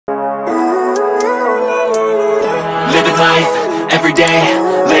life, every day,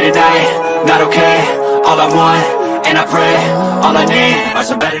 late at night, not okay. All I want, and I pray, all I need are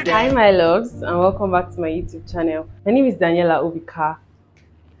some better days. Hi my loves, and welcome back to my YouTube channel. My name is Daniellaobika,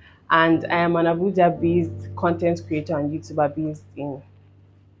 and I am an Abuja-based content creator and YouTuber based in...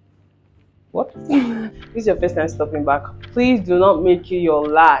 What? This is your first time stopping back. Please do not make it your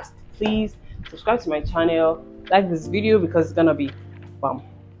last. Please subscribe to my channel, like this video because it's gonna be bam.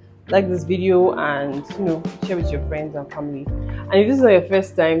 Like this video and share with your friends and family. And if this is not your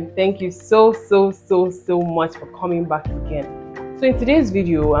first time, thank you so much for coming back again. So in today's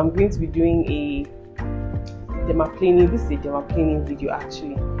video, I'm going to be doing a dermaplaning. This is a dermaplaning video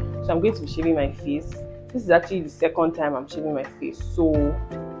actually. So I'm going to be shaving my face. This is actually the second time I'm shaving my face, so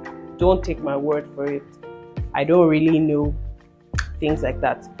don't take my word for it. I don't really know things like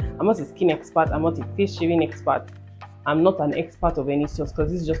that. I'm not a skin expert, I'm not a face shaving expert. I'm not an expert of any sort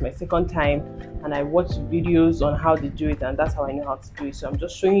because this is just my second time and I watched videos on how to do it and that's how I know how to do it. So I'm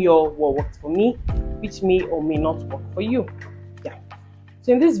just showing you all what works for me, which may or may not work for you. Yeah.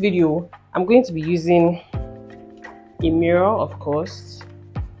 So in this video, I'm going to be using a mirror, of course,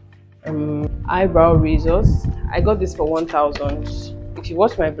 eyebrow razors. I got this for 1,000. If you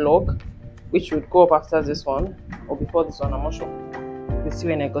watch my vlog, which would go up after this one or before this one, I'm not sure. You'll see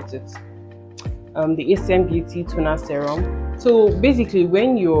when I got it. The ACM Beauty Toner Serum. So basically,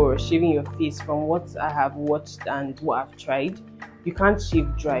 when you're shaving your face, from what I have watched and what I've tried, you can't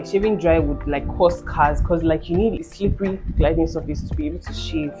shave dry. Shaving dry would like cause scars because like you need a slippery gliding surface to be able to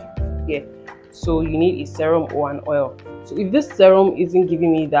shave here. So you need a serum or an oil. So if this serum isn't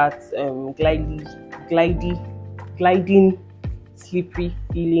giving me that gliding slippery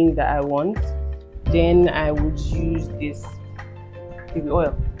feeling that I want, then I would use this baby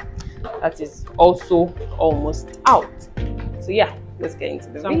oil. That is also almost out. So yeah, let's get into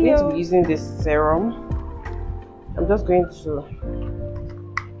the video. I'm going to be using this serum. I'm just going to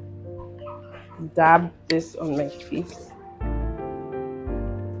dab this on my face.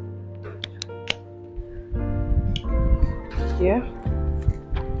 Here.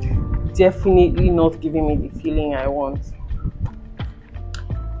 Definitely not giving me the feeling I want.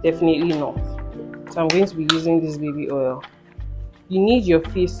 Definitely not. So I'm going to be using this baby oil. You need your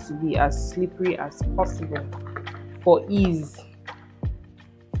face to be as slippery as possible for ease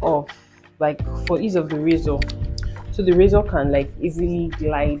of the razor, so the razor can like easily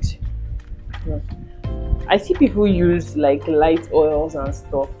glide. I see people use like light oils and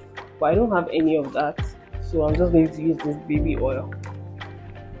stuff, but I don't have any of that, so I'm just going to use this baby oil.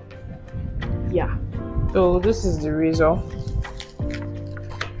 Yeah, so this is the razor,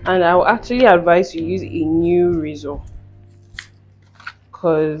 and I will actually advise you use a new razor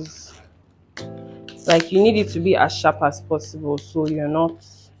because like you need it to be as sharp as possible so you're not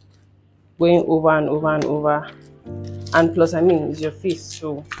going over and over and over, and plus I mean it's your face,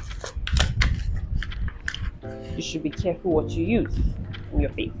 so you should be careful what you use on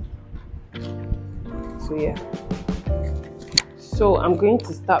your face. So yeah, so I'm going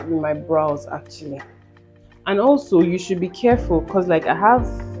to start with my brows actually, and also you should be careful because like I have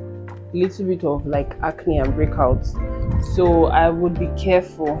a little bit of like acne and breakouts, so I would be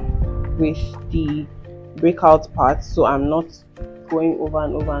careful with the breakout part so I'm not going over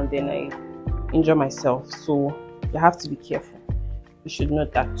and over and then I injure myself. So you have to be careful. You should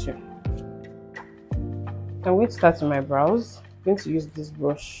note that too. I'm going to start with my brows. I'm going to use this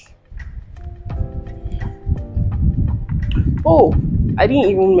brush. Oh, I didn't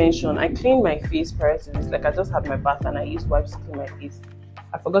even mention I cleaned my face prior to this. Like I just had my bath and I used wipes to clean my face.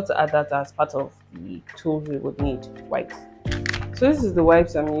 I forgot to add that as part of the tools we would need, wipes. So this is the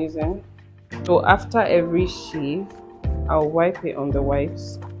wipes I'm using. So after every shave, I'll wipe it on the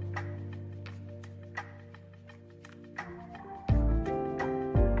wipes.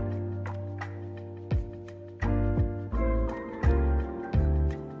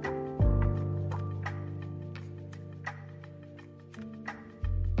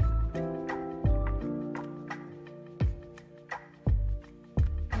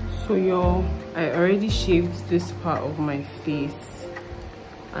 So y'all, I already shaved this part of my face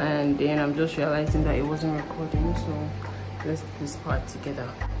and then I'm just realizing that it wasn't recording, so let's put this part together.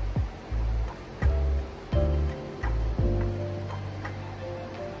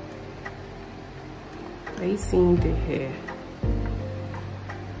 Are you seeing the hair?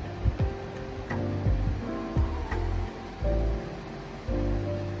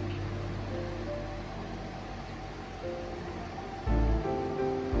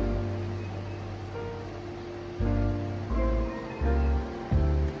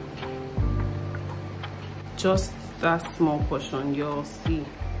 Just that small portion, you'll see.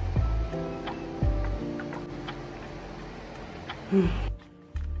 I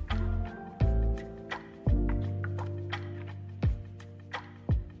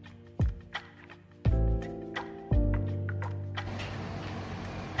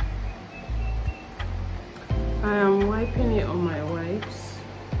am wiping it on my wipes.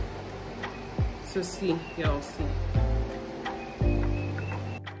 So see, y'all see.